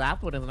pushes it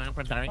outward in an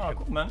upward direction. Oh,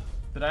 cool, man.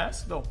 Did I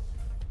ask? No.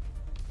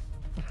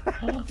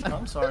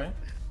 I'm sorry.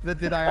 The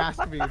did I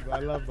ask me? I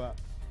love that.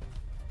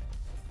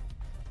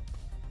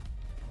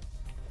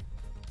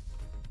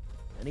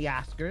 Any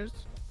askers?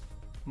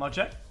 Mod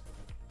check.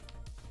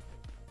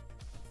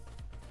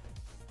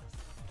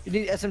 You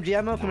need SMG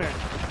ammo? Come here.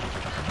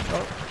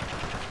 Oh.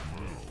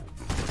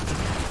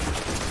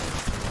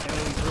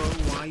 Hey bro,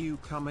 why you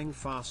coming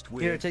fast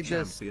with Here, take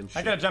this.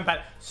 I gotta jump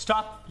at.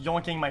 Stop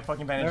yoinking my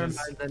fucking bandages.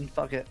 Never mind, then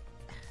fuck it.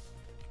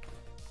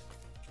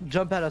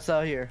 Jump at us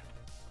out here.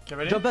 Get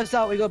ready? Jump us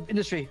out, we go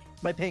industry.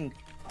 My ping.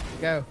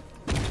 Go.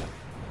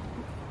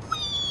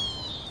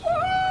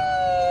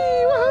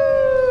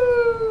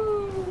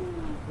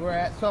 We're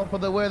at top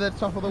of the world.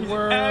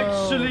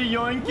 Actually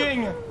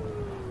yoinking.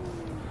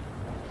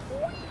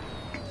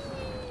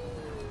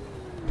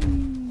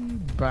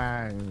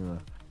 Bang.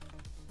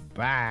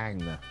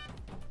 Bang.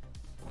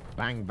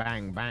 Bang,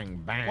 bang,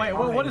 bang, bang. Wait,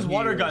 what is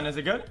water gun? Is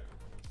it good?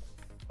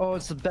 Oh,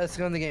 it's the best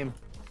gun in the game.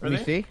 Really?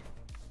 Let me see.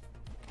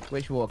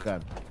 Which water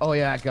gun? Oh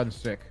yeah, that gun's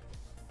sick.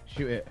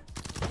 Shoot it.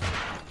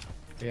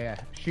 Yeah,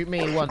 shoot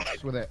me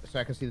once with it so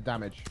I can see the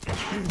damage.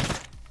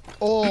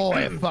 Oh,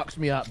 it fucks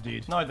me up,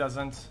 dude. No, it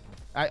doesn't.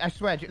 I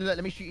swear. Look,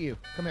 let me shoot you.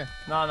 Come here.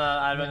 No,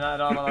 I don't have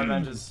a lot of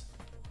bandages.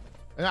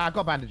 No, I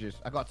got bandages.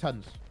 I got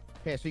tons.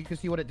 Here, so you can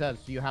see what it does.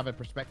 So you have a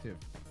perspective.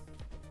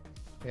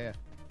 Here.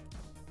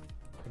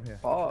 Come here.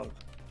 Oh.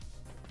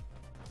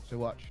 So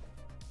watch.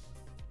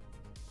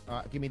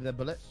 Alright, give me the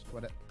bullets.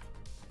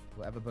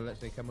 Whatever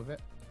bullets they come with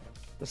it.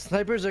 The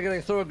snipers are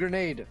gonna throw a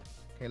grenade.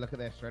 Okay, look at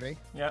this. Ready?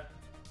 Yeah.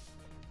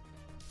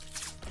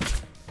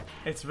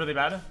 It's really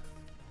bad.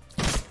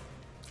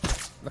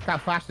 Look how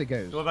fast it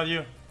goes. What about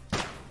you?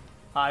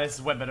 Ah, this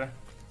is way better.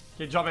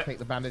 Okay, drop it. Take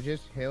the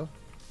bandages, heal.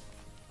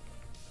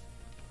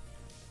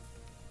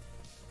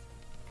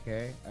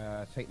 Okay,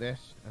 take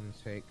this and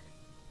take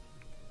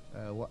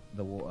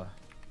the water.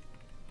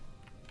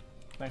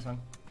 Thanks, man.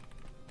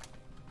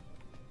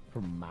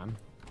 From man.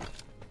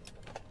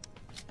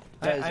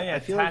 Guys, I I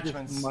feel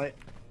like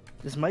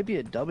this might be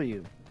a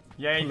W.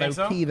 Yeah, you think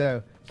so? Low key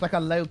though. It's like a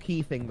low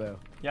key thing though.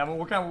 Yeah, but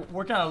we're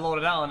kind of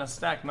loaded out on a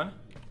stack, man.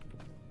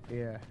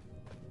 Yeah.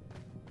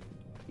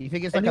 You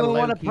think it's like Anyone a low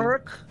want a key...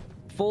 perk?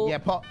 Full. Yeah,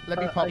 pop. Let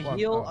me pop one.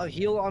 A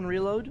heal on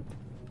reload.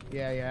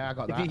 Yeah, I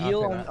got that. If you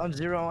heal on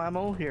 0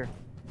 ammo, here.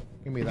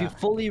 Give me if that. you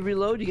fully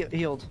reload, you get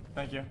healed.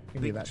 Thank you.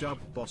 Give me Big that. job,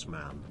 boss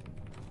man.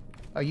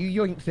 Oh, you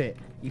yoinked it.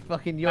 You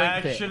fucking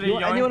yoinked Actually,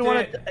 it. Anyone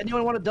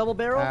want a double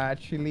barrel?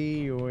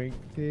 Actually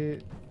yoinked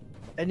it.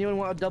 Anyone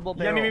want a double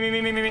barrel? Yeah,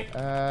 me.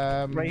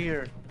 Right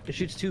here. It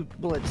shoots 2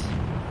 bullets.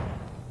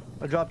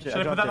 I dropped it.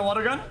 Should I put that in a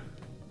water gun?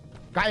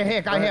 Guy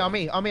here, on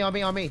me.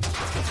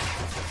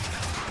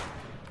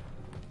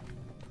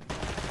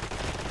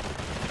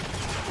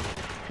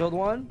 Killed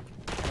one.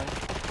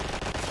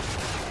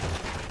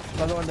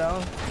 Another one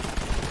down.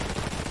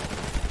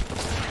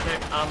 Okay,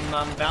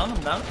 I'm down.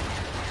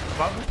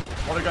 Above.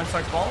 Water gun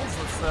strikes balls.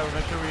 Let's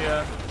make sure we.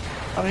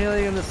 I'm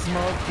healing in the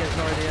smoke. He has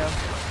no idea.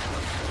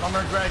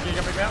 Bummer, Greg, you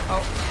can pick me up.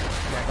 Oh.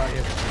 Yeah, I got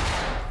you.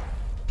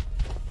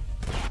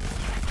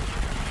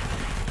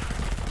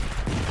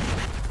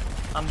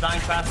 I'm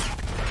dying fast.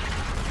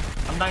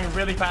 I'm dying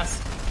really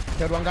fast.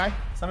 Killed one guy.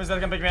 Somebody's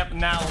gonna pick me up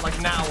now, like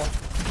now.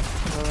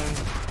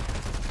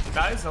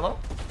 Guys, hello?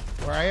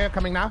 Where are you?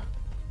 Coming now.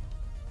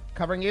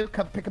 Covering you.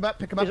 Pick him up.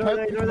 He's right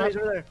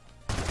there.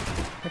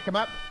 Pick him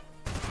up.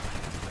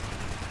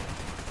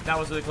 That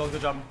was really close.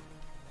 Good job.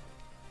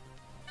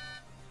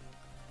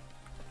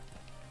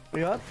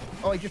 We up?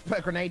 Oh, he just put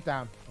a grenade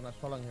down. And that's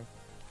following him.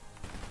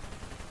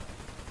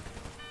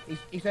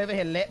 He's over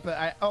here lit, but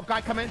I... Oh,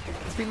 guy, come in.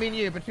 Between me and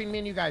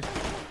you guys.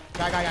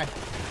 Guy.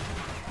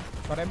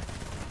 Got him.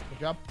 Good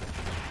job.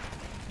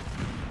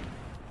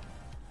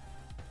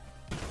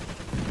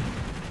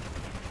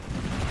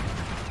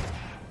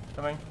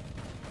 Coming.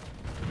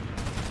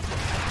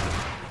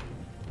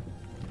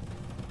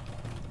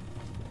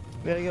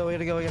 We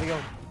gotta go.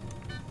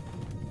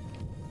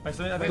 I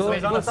think Go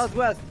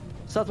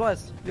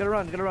southwest. You gotta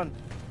run.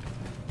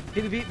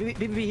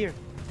 PvP here.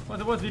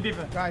 What's VP?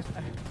 Guys.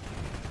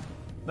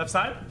 Left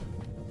side?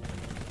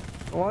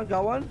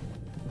 Got one.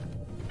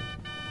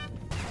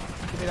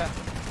 Give me that.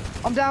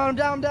 I'm down.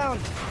 I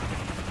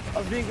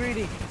was being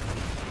greedy.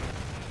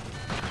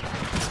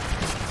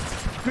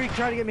 Creek,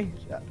 try to get me.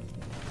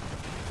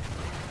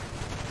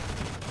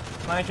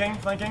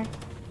 Flanking.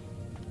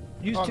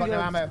 Use I 2 got no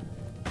guns. ammo.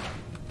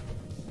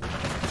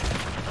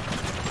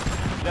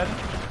 Dead?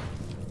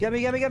 Get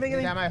me. I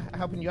need ammo.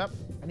 Helping you up.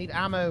 I need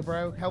ammo,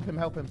 bro. Help him.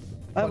 I have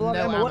a lot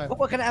of ammo.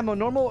 What kind of ammo?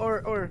 Normal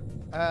or?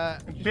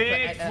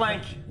 Big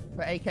flank.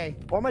 For AK.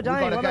 Why am I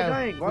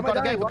dying? Why am I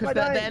dying? Because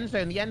the end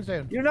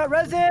zone. You're not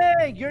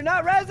rezzing!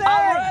 I'm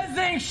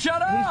rezzing!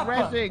 Shut up! He's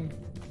rezzing.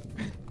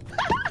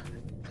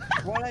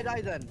 Why did I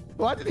die then?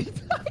 Why did he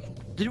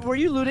die? Were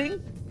you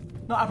looting?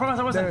 No, I promise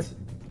I wasn't. No.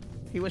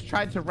 He was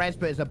trying to res,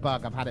 but it's a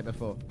bug. I've had it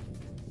before.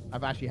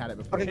 I've actually had it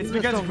before. Okay, it's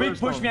because Greek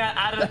pushed me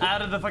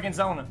out of the fucking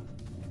zone.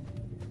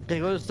 Okay,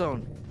 go to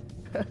stone.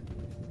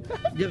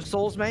 You have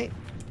souls, mate?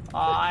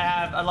 I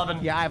have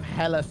 11. Yeah, I have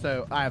hella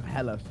souls.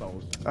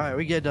 Alright,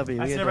 we get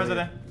W. I see a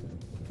resident.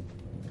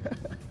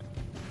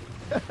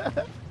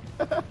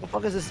 What the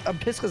fuck is this? I'm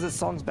pissed because this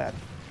song's bad.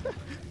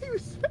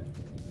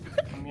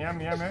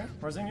 Yeah.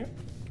 Rezzing you?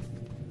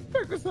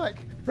 It was like,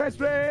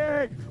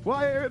 resting!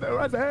 Why are they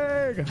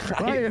resting?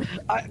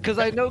 Because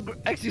I know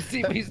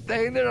xQc me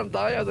staying there, I'm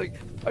dying. I was like,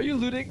 are you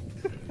looting?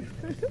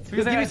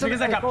 Because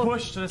I got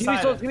pushed to the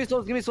side. Give me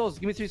souls.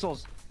 Give me 3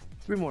 souls.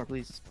 3 more,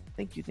 please.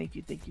 Thank you. Give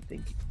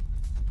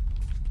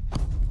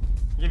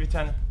you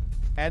 10.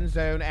 End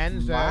zone.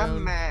 My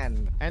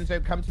man. End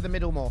zone, come to the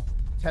middle more.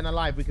 10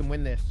 alive, we can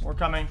win this. We're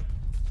coming.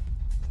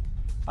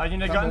 You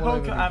need a Come gun all poke?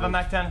 over me, I have a please.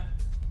 Mac 10.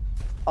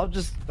 I'll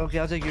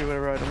take you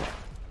wherever I don't.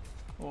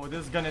 Oh,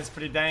 this gun is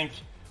pretty dank.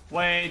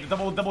 Wait, the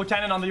double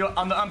cannon on the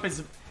ump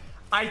is...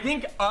 I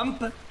think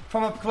ump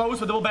from up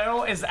close with double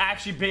barrel is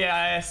actually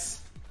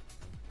BIS.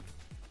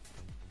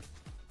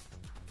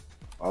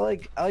 I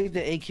like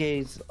the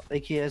AKs.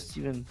 AKS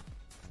even.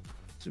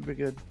 Super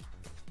good.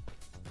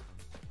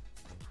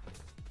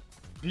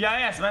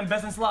 BIS, man,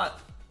 best in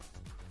slot.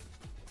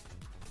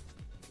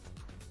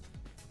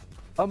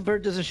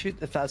 Umbert doesn't shoot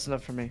fast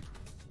enough for me.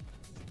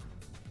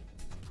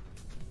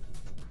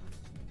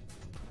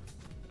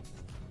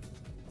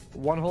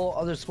 One whole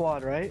other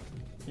squad, right?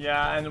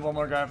 Yeah, and one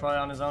more guy probably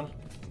on his own.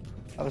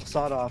 I have a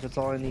sawed off. That's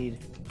all I need.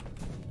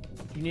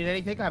 You need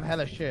anything? I have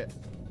hella shit.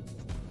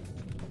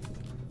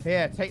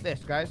 Here, take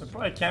this, guys. They're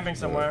probably camping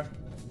somewhere.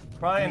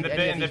 Probably in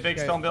the big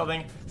stone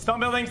building. Stone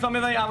building.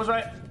 I was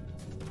right.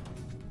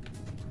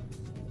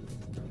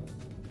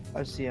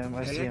 I see him.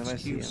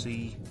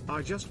 xQc,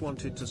 I just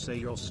wanted to say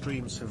your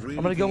streams have really.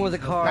 I'm gonna go with the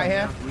car. Right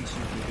here.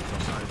 Recently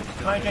because I was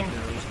Flanking.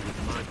 diagnosed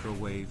with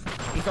microwave.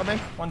 He's on me.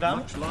 One down.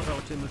 Much love,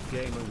 Ultimate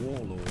Gamer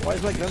Warlord. Why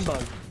is my gun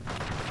bug?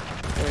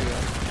 There you go.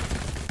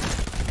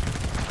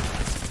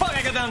 Fuck,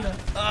 I got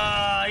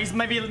down. He's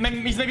maybe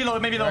low,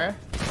 maybe low. Where?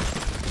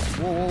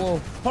 Whoa, whoa,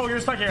 whoa. Oh, you're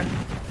stuck here.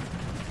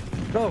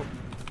 Go.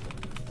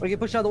 I get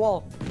pushed out of the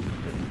wall.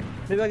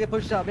 Maybe I get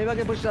pushed out. Maybe I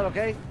get pushed out,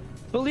 okay?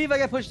 Believe I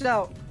get pushed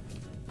out.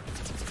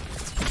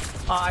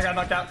 I got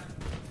knocked out.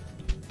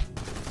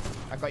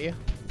 I got you.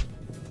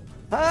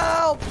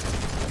 Help!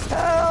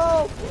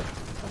 Help!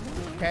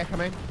 Okay,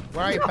 come in.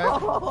 Where are you,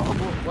 Pope?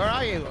 Where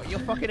are you? You're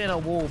fucking in a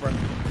wall, bro.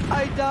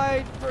 I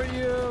died for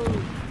you.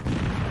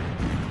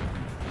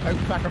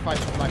 Pope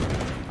sacrificed his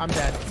life. I'm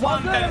dead.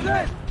 One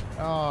dead.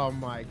 Oh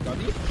my god,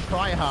 these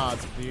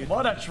tryhards, dude.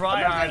 What a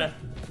tryhard.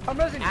 I'm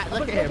resing.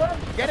 Look at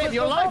him. Get him,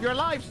 you're alive, you're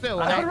alive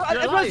still. I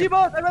You're res you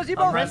both. I res you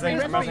both.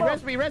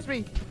 Res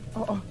me.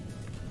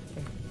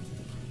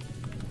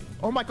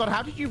 Oh my god,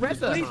 how did you res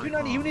her? Please,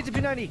 P90. You need to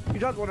P90. You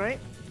dropped one, right?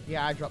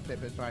 Yeah, I dropped it,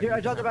 but it's fine. Here, I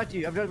dropped it back to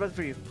you. I've dropped it back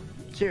for you.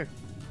 Here.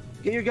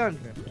 Get your gun.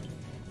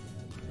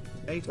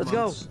 8 Let's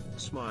months. go.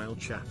 Smile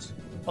chat.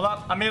 Hold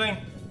up, I'm healing.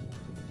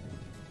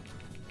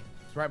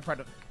 It's right in front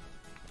of...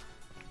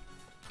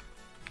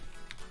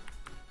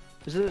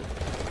 Is it?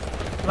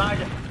 Lag.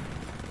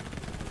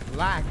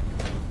 Lag.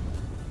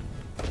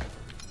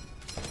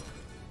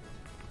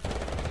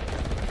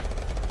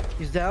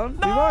 He's down.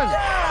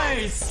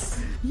 Nice!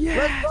 Yes!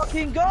 Let's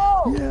fucking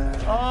go! Yeah.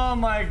 Oh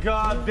my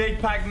god, Big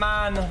Pac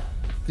Man.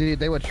 Dude,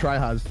 they were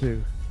tryhards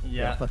too.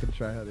 Yeah. Fucking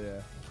tryhard,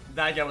 yeah.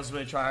 That guy was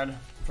really tryhard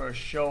for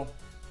sure.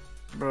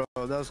 Bro,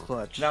 that was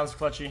clutch. That was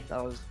clutchy.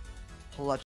 That was clutch.